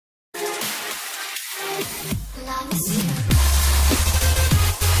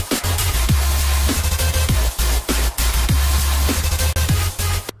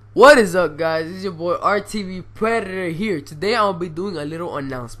What is up, guys? It's your boy RTV Predator here. Today I'll be doing a little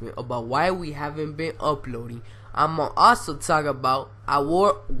announcement about why we haven't been uploading. I'm gonna also talk about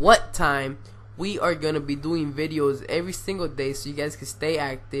what time we are gonna be doing videos every single day, so you guys can stay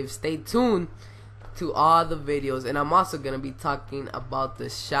active, stay tuned to all the videos. And I'm also gonna be talking about the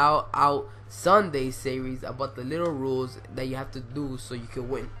Shout Out Sunday series, about the little rules that you have to do so you can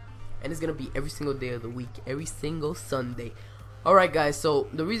win. And it's gonna be every single day of the week, every single Sunday. Alright guys, so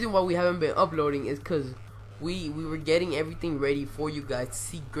the reason why we haven't been uploading is because we were getting everything ready for you guys to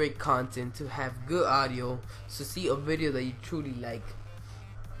see great content, to have good audio, to see a video that you truly like.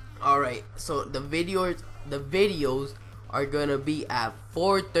 Alright, so the videos are gonna be at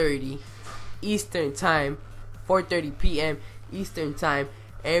 4:30 Eastern time, 4:30 p.m. Eastern time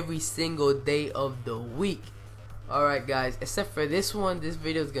every single day of the week. Alright guys, except for this one, this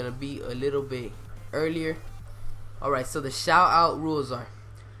video is gonna be a little bit earlier. Alright, so the shout out rules are,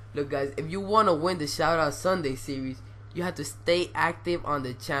 look guys, if you want to win the Shout Out Sunday series, you have to stay active on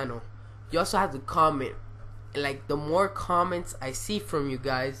the channel. You also have to comment. Like, the more comments I see from you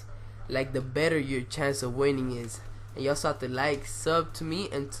guys, like, the better your chance of winning is. And you also have to like, sub to me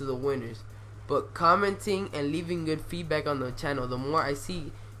and to the winners. But commenting and leaving good feedback on the channel, the more I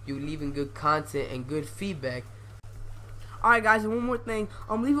see you leaving good content and good feedback. Alright guys, and one more thing,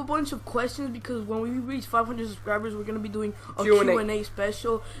 leave a bunch of questions, because when we reach 500 subscribers, we're going to be doing a Q&A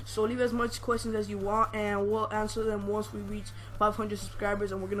special. So leave as much questions as you want, and we'll answer them once we reach 500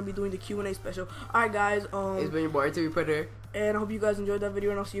 subscribers, and we're going to be doing the Q&A special. Alright guys, it's been your boy RTV Predator, and I hope you guys enjoyed that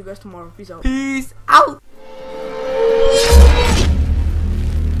video, and I'll see you guys tomorrow. Peace out. Peace out.